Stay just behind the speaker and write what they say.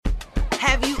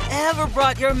Have you ever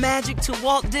brought your magic to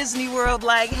Walt Disney World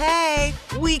like, hey,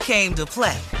 we came to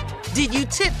play? Did you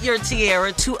tip your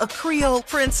tiara to a Creole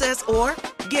princess or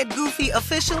get goofy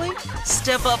officially?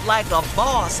 Step up like a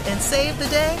boss and save the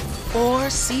day? Or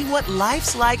see what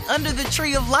life's like under the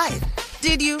tree of life?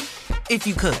 Did you? If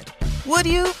you could. Would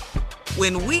you?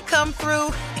 When we come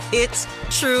through, it's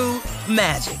true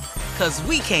magic. 'Cause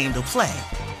we came to play.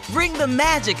 Bring the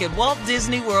magic at Walt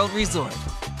Disney World Resort.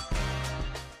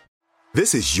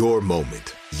 This is your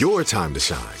moment, your time to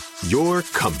shine, your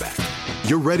comeback.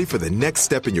 You're ready for the next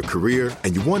step in your career,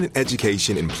 and you want an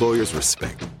education employers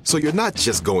respect. So you're not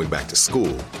just going back to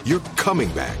school, you're coming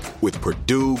back with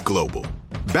Purdue Global.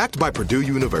 Backed by Purdue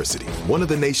University, one of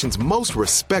the nation's most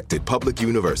respected public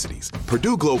universities,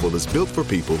 Purdue Global is built for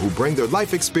people who bring their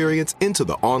life experience into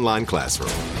the online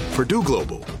classroom. Purdue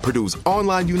Global, Purdue's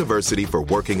online university for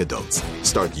working adults.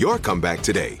 Start your comeback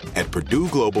today at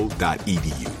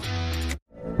purdueglobal.edu.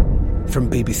 From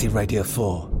BBC Radio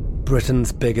 4,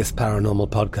 Britain's biggest paranormal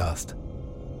podcast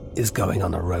is going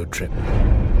on a road trip.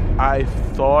 I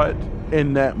thought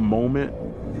in that moment,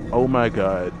 oh my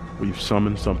God, we've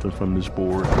summoned something from this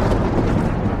board.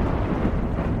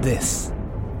 This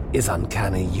is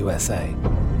Uncanny USA.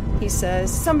 He says,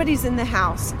 somebody's in the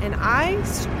house, and I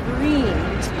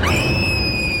screamed.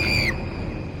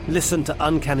 Listen to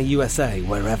Uncanny USA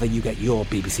wherever you get your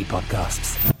BBC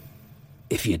podcasts,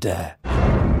 if you dare.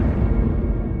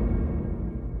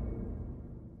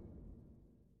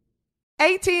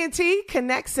 AT&T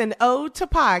connects an ode to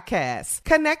podcasts.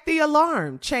 Connect the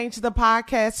alarm. Change the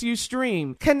podcast you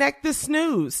stream. Connect the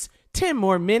snooze. 10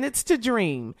 more minutes to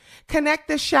dream. Connect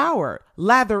the shower.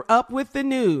 Lather up with the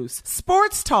news.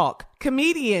 Sports talk,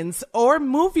 comedians, or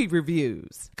movie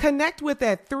reviews. Connect with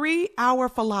that 3-hour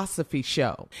philosophy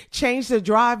show. Change the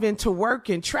drive into work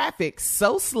and traffic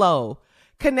so slow.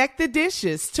 Connect the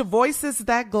dishes to voices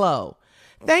that glow.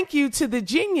 Thank you to the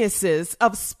geniuses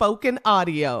of spoken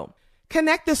audio.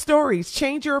 Connect the stories,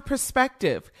 change your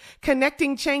perspective.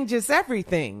 Connecting changes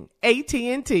everything.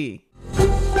 AT&T.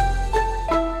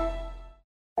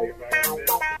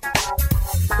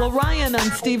 Well, Ryan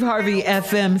on Steve Harvey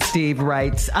FM, Steve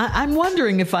writes, I'm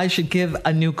wondering if I should give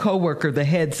a new coworker the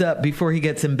heads up before he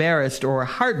gets embarrassed or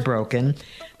heartbroken.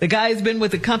 The guy's been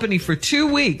with the company for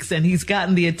 2 weeks and he's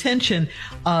gotten the attention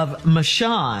of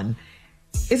Michonne.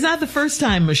 It's not the first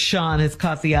time Michonne has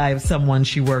caught the eye of someone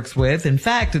she works with. In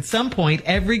fact, at some point,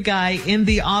 every guy in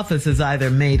the office has either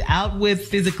made out with,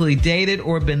 physically dated,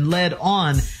 or been led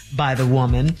on by the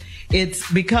woman.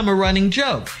 It's become a running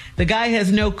joke. The guy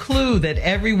has no clue that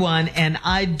everyone, and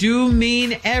I do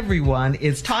mean everyone,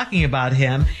 is talking about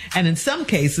him, and in some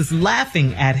cases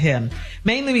laughing at him,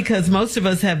 mainly because most of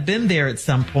us have been there at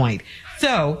some point.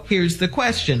 So here's the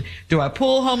question. Do I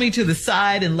pull homie to the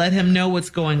side and let him know what's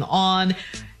going on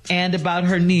and about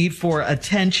her need for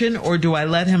attention, or do I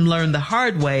let him learn the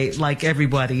hard way like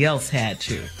everybody else had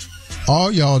to?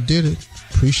 All y'all did it.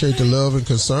 Appreciate the love and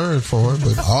concern for him,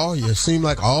 but it seemed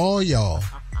like all y'all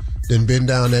done been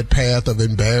down that path of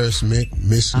embarrassment,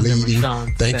 misleading,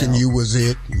 thinking you was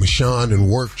it. Michonne and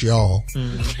worked y'all.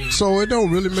 Mm-hmm. So it don't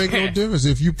really make no difference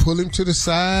if you pull him to the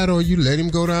side or you let him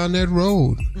go down that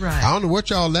road. Right. I don't know what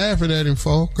y'all laughing at him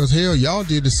for, because hell, y'all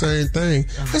did the same thing.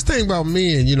 This thing about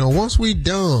men, once we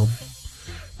dumb,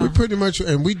 we pretty much,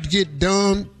 and we get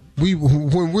dumb,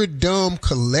 when we're dumb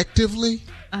collectively,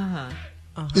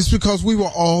 it's because we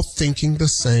were all thinking the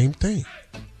same thing.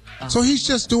 So he's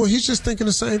just thinking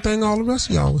the same thing all the rest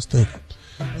of y'all was thinking.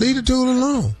 Leave the dude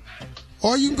alone.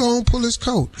 Or you can go and pull his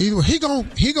coat. Either way, he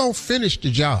gonna finish the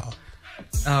job.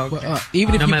 Okay.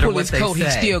 Even if you pull his coat, he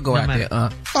still go out there.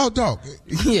 Oh, dog.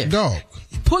 Yeah. Dog.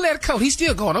 Pull that coat, he's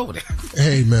still going over there.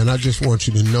 Hey, man, I just want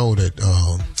you to know that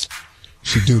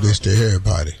she do this to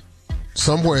everybody.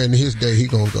 Somewhere in his day, he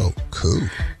gonna go, cool.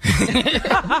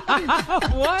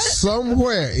 What?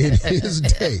 Somewhere in his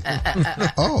day.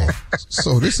 Oh,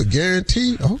 so this a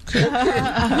guarantee? Okay.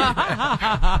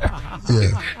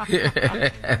 Yeah.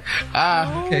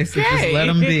 Okay, so just let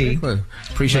him be.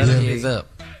 Appreciate the heads up.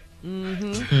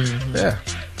 Mm-hmm. Mm-hmm. Yeah.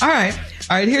 All right.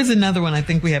 Here's another one. I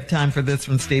think we have time for this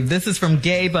one, Steve. This is from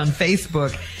Gabe on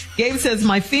Facebook. Gabe says,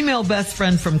 my female best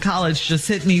friend from college just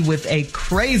hit me with a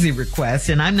crazy request,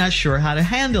 and I'm not sure how to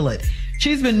handle it.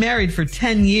 She's been married for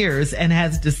 10 years and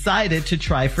has decided to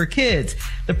try for kids.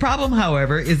 The problem,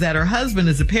 however, is that her husband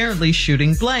is apparently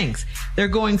shooting blanks. They're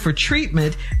going for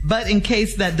treatment, but in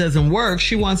case that doesn't work,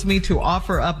 she wants me to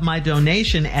offer up my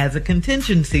donation as a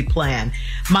contingency plan.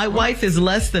 My wife is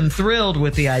less than thrilled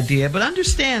with the idea, but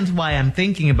understands why I'm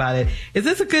thinking about it. Is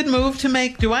this a good move to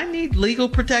make? Do I need legal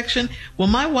protection? Will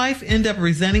my wife end up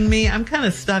resenting me? I'm kind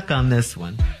of stuck on this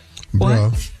one.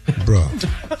 Bruh.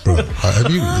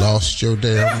 Have you lost your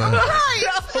damn mind?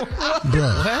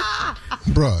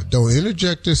 Bruh, don't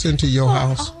interject this into your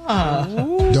house.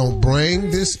 Don't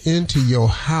bring this into your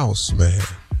house, man.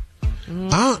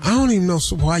 I don't even know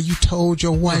why you told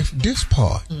your wife this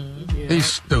part. He's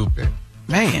stupid.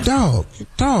 Man. Dog.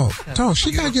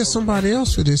 She gotta get somebody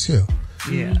else for this here.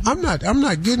 Yeah. I'm not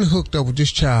getting hooked up with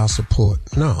this child support.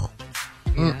 No.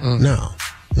 No.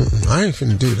 I ain't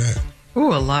finna do that.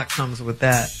 Ooh, a lot comes with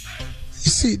that.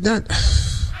 You see that?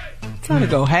 Trying to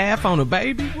go half on a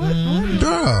baby?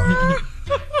 What?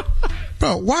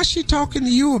 Bro, why she talking to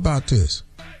you about this?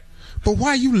 But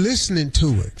why you listening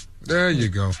to it? There you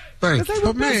go. Thank you.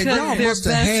 But man, y'all must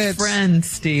have had friends,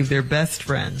 Steve. They're best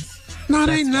friends. No,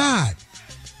 they not.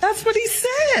 That's what he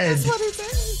said.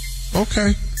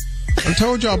 Okay. I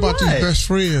told y'all about these best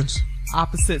friends.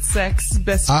 Opposite sex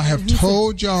best friends. I have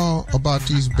told y'all about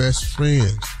these best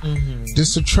friends.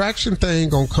 This attraction thing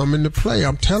gonna come into play.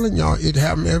 I'm telling y'all, it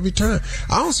happen every time.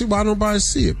 I don't see why nobody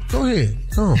see it. Go ahead.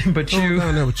 Go on. But go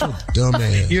down there with your dumb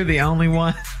ass. You're the only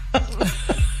one.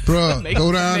 Bruh,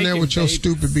 go down there with your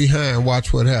stupid behind.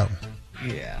 Watch what happens.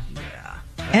 Yeah.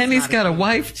 And he's got a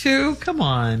wife too? Come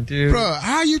on, dude. Bruh,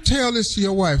 how you tell this to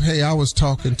your wife? Hey, I was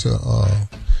talking to,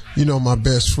 my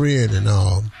best friend, and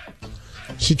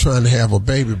she trying to have a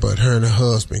baby, but her and her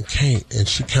husband can't, and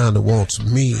she kind of wants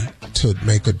me to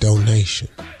make a donation.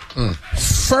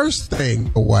 First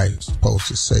thing a wife's supposed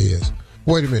to say is,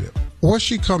 wait a minute, what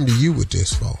she come to you with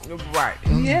this for? Right.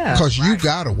 Yeah. Because you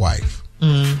got a wife.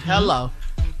 Hello.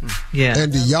 Yeah.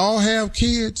 And do y'all have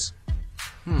kids?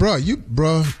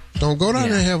 Bruh, don't go down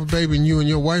there and have a baby and you and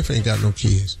your wife ain't got no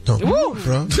kids. Don't.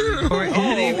 Bruh.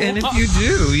 And if you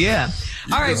do, yeah.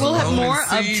 All right, we'll have more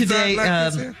of today,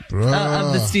 of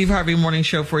the Steve Harvey Morning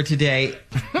Show for today,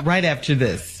 right after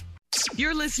this.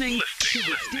 You're listening to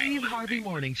the Steve Harvey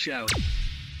Morning Show.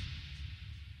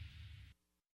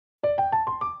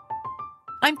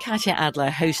 I'm Katya Adler,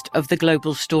 host of The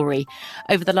Global Story.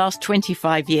 Over the last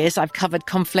 25 years, I've covered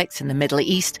conflicts in the Middle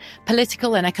East,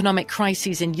 political and economic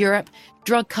crises in Europe,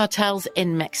 drug cartels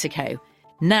in Mexico.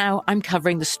 Now I'm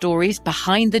covering the stories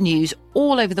behind the news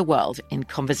all over the world in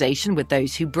conversation with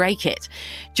those who break it.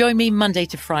 Join me Monday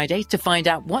to Friday to find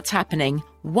out what's happening,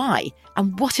 why,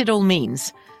 and what it all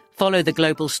means. Follow The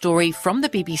Global Story from the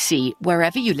BBC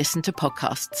wherever you listen to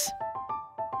podcasts.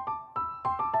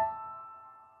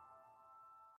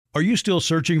 Are you still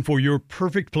searching for your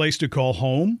perfect place to call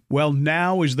home? Well,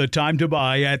 now is the time to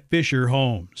buy at Fisher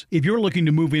Homes. If you're looking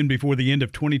to move in before the end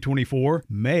of 2024,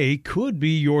 May could be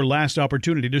your last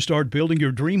opportunity to start building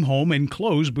your dream home and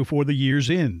close before the year's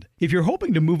end. If you're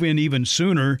hoping to move in even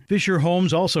sooner, Fisher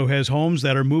Homes also has homes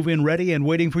that are move-in ready and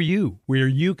waiting for you, where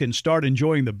you can start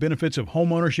enjoying the benefits of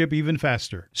homeownership even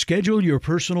faster. Schedule your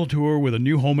personal tour with a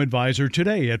new home advisor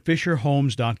today at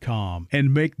FisherHomes.com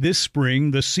and make this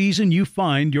spring the season you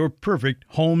find your perfect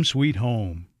home sweet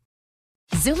home.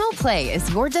 Xumo Play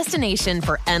is your destination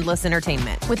for endless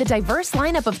entertainment. With a diverse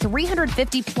lineup of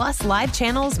 350 plus live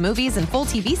channels, movies, and full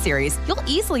TV series, you'll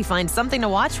easily find something to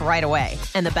watch right away.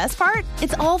 And the best part?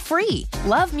 It's all free.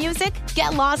 Love music?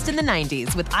 Get lost in the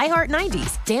 90s with iHeart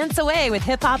 90s. Dance away with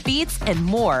hip-hop beats and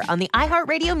more on the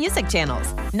iHeartRadio music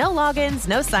channels. No logins,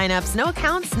 no signups, no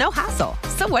accounts, no hassle.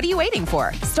 So what are you waiting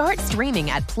for? Start streaming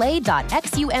at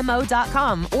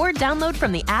play.xumo.com or download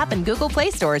from the app and Google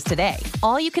Play stores today.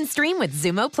 All you can stream with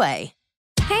Xumo Play.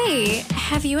 Hey,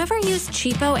 have you ever used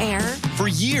Cheapo Air? For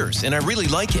years, and I really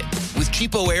like it. With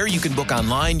Cheapo Air, you can book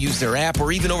online, use their app,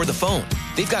 or even over the phone.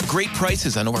 They've got great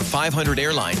prices on over 500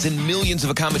 airlines and millions of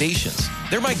accommodations.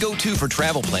 They're my go-to for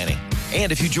travel planning. And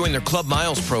if you join their Club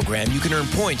Miles program, you can earn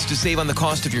points to save on the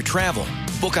cost of your travel.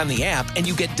 Book on the app, and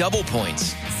you get double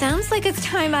points. Sounds like it's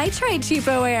time I tried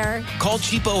Cheapo Air. Call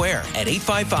Cheapo Air at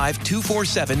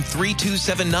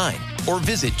 855-247-3279 or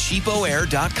visit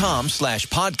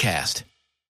cheapoair.com/podcast.